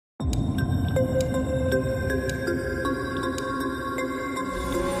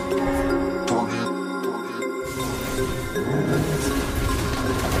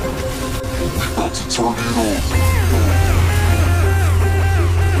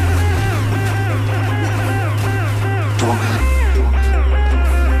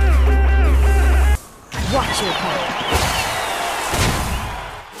Watch your head.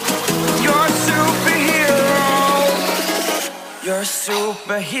 You're a superhero. You're a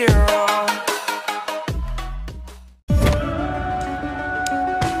superhero.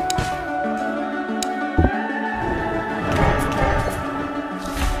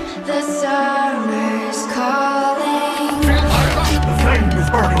 The summer's calling. The flame is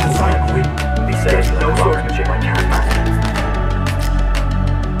burning inside of me. These days, no swordsmanship I can't manage.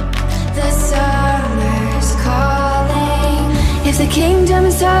 The summer's calling. If the kingdom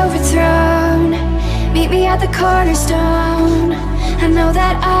is overthrown, meet me at the cornerstone. I know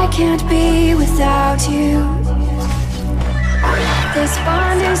that I can't be without you. This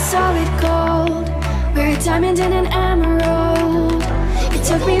bond is solid gold. We're a diamond and an emerald. It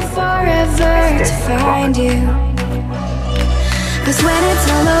took me forever to find you. 'Cause when it's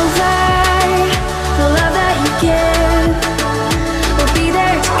all over, the love that you give will be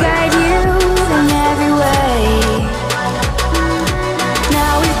there to guide you in every way.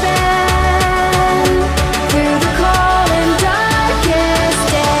 Now we've been through the cold and darkest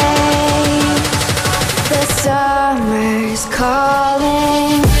days. The summer's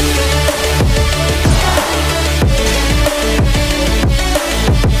calling.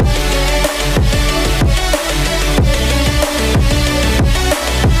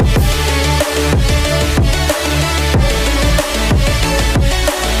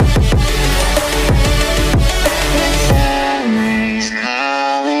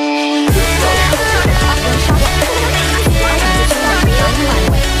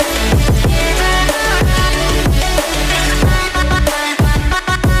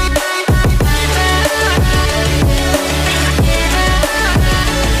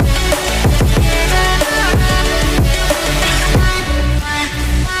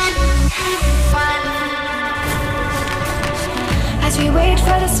 As we wait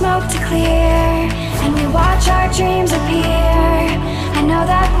for the smoke to clear and we watch our dreams appear, I know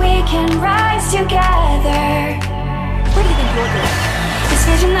that we can rise together. Where do you think you're going? This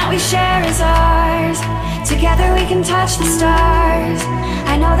vision that we share is ours. Together we can touch the stars.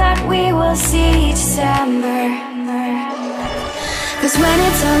 I know that we will see December. 'Cause when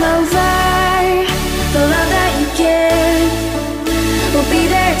it's all over, the love that you give will be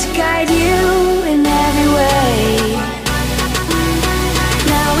there to guide you in every way.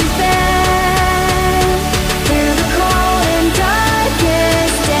 Now we've been through the cold and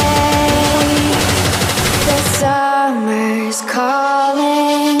darkest days. The summer's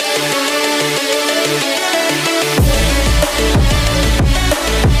calling.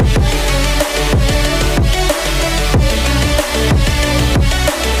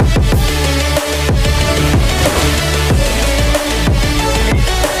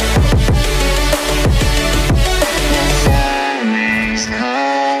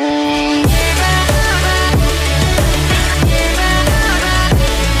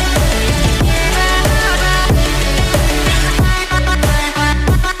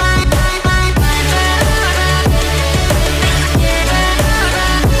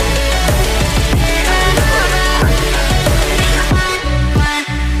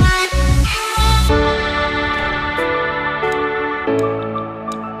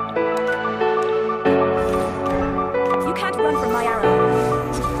 You can't run from my arrow.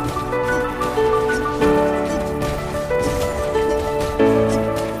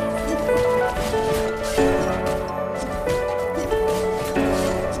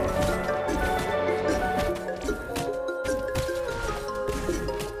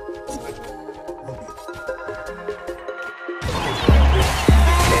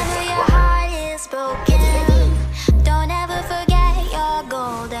 Whenever your heart is broken, don't ever forget you're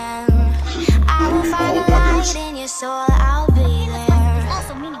golden. I will find a light in your soul, I'll be there.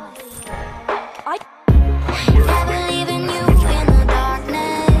 Also meaningless. Never leaving you in the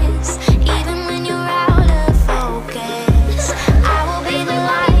darkness, even when you're out of focus. I will be the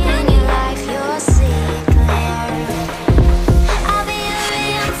light in your life, you'll see it clear. I'll be your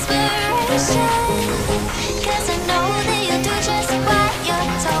inspiration, 'cause I know that you'll do just what you're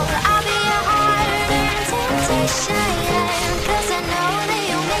told. I'll be your heart and temptation, 'cause I know that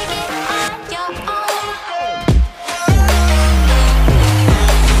you'll make it on your own.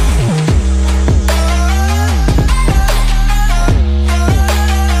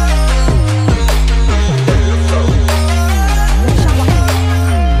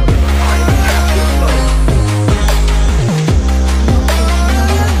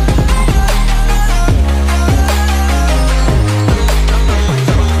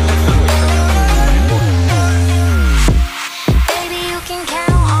 can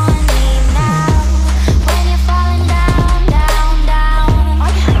count on me now. When you're falling down, down, down,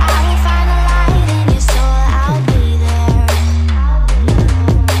 I will find a light in your soul. I'll be there.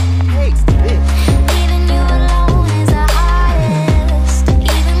 Leaving you alone is the hardest.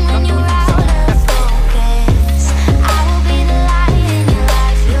 Even when you're out of focus, I will be the light in your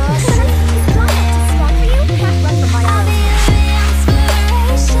life. You're safe. I'll be your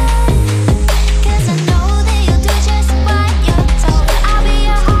inspiration, 'cause I know that you'll do just what you're told. I'll be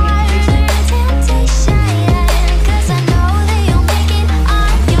your heart and temptation, 'cause I know that you'll make it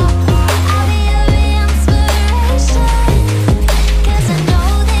on your own. I'll be your inspiration, 'cause I know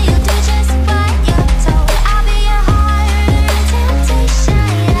that you'll do just what you're told. I'll be your heart and temptation,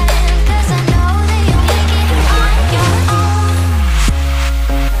 'cause I know that you'll make it on your own.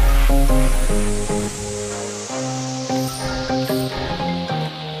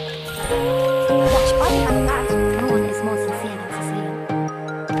 Watch, I have that. No one is more sincere than Cecilia.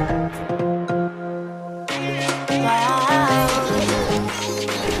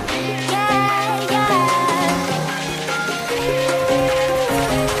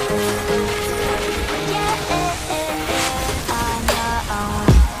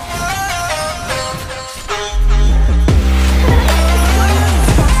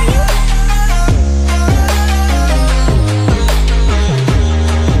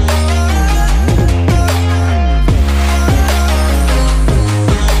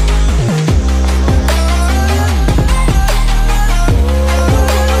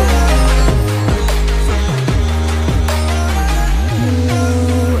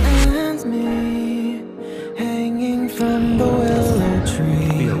 Hanging from the willow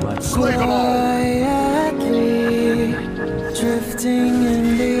tree, quietly drifting in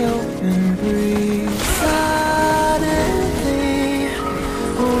the open breeze. Suddenly,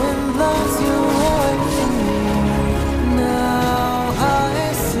 the wind blows you away from me. Now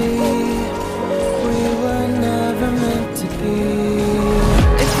I see we were never meant to be.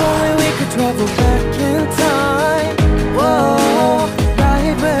 If only we could travel back in time. Whoa,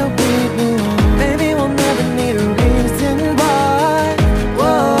 right where we belong. Maybe we'll never need a reason why.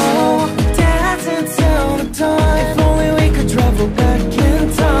 Whoa, dancing till the dawn. If only we could travel back in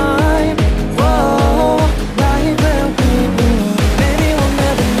time. Whoa, right where we belong. Maybe we'll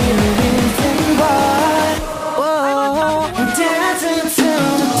never need a reason why. Whoa, we're dancing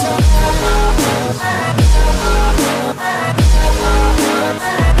till the dawn.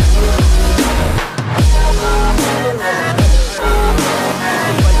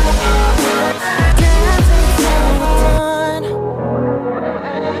 Where do you think you're going?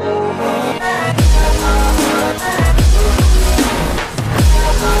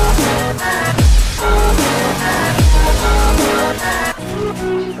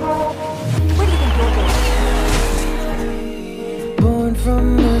 Born from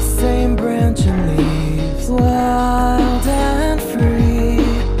the same branch and leaves, wild and free,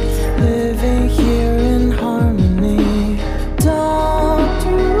 living here in harmony. Don't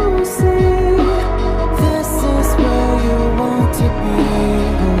you see, this is where you want to be.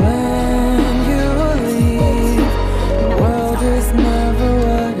 But when you leave, the world is never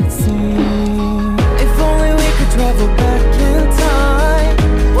what it seems. If only we could travel back in time.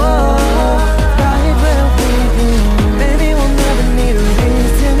 Whoa, right where we belong. Maybe we'll never need a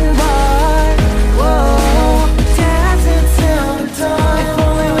reason why. Whoa, dancing till the dawn. If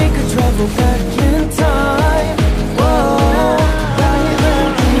only we could travel back in time. Whoa, right where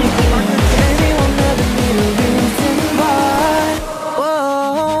we belong. Maybe we'll never need a reason why.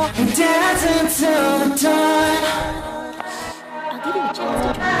 Whoa, we're dancing till the dawn. I'll give you a chance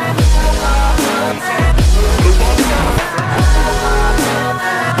to try.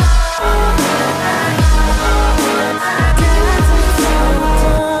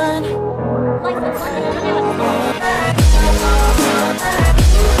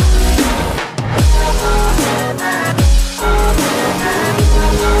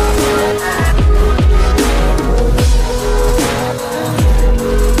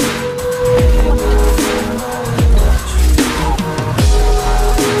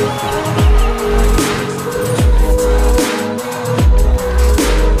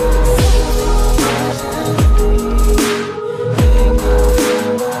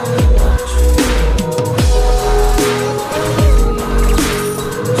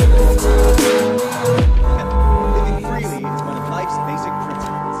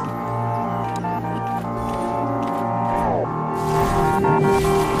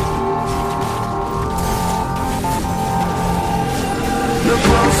 The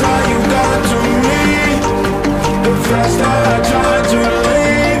closer you got to me, the faster I try to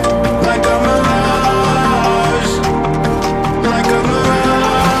leave. Like a mirage, like a mirage.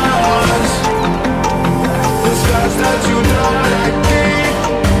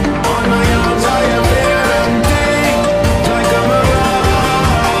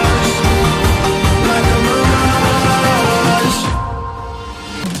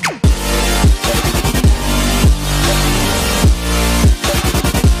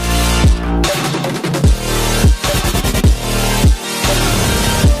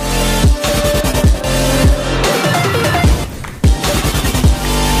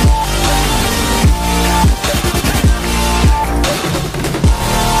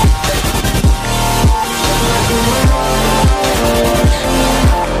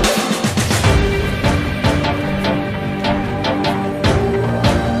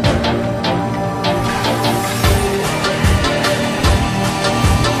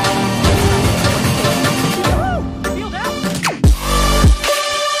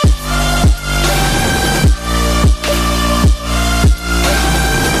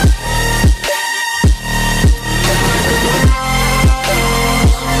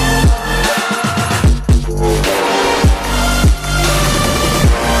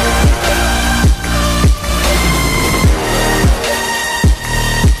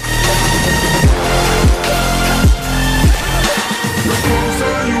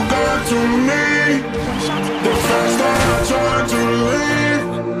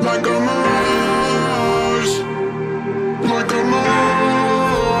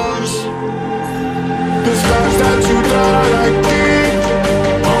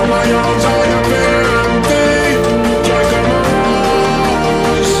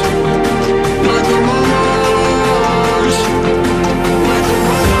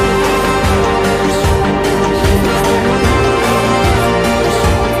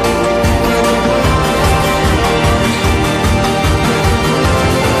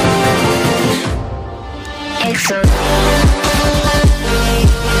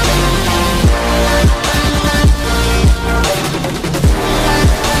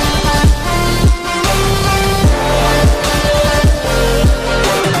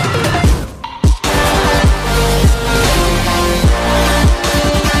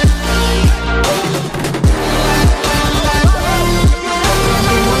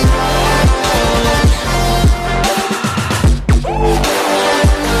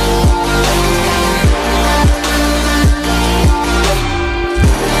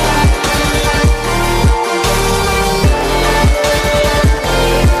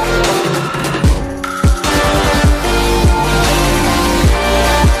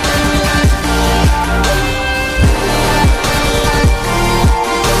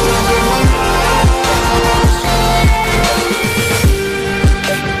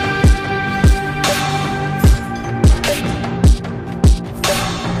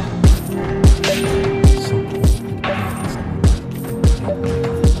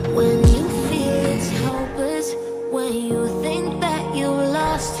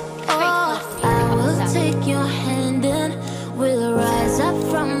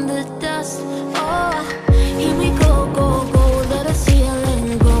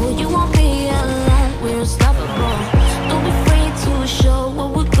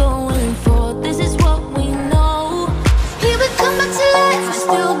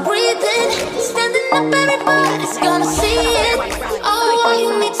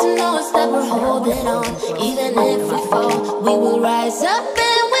 need to know is that we're holding on. Even if we fall, we will rise up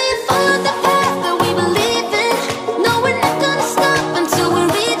and we follow the path that we believe in. No, we're not gonna stop until we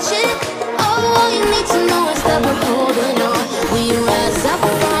reach it. Oh, all you need to know is that we're holding on. We rise up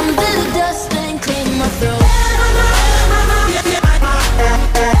from the dust and clean my throat.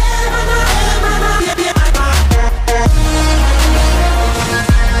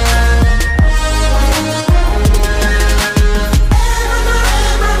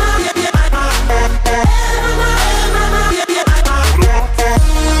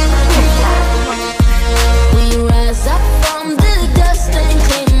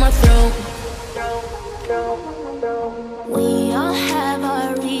 We all have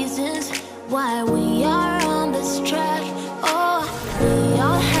our reasons why we are on this track. Oh, we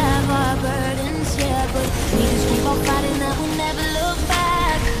all have our burdens, yeah, but we just keep on fighting and we never look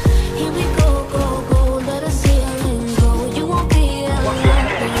back. Here we go, go, go, let us heal and go. You won't be alone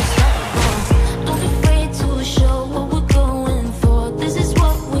when you stop. Don't be afraid to show what we're going for. This is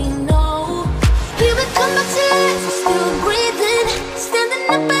what we know. Here we come back to life, we're still breathing. Standing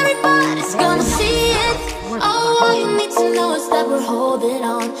up, everybody's gonna see it. Oh, all you need to know is that we're holding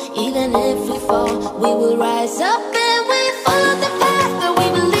on. Even if we fall, we will rise up and we follow the path.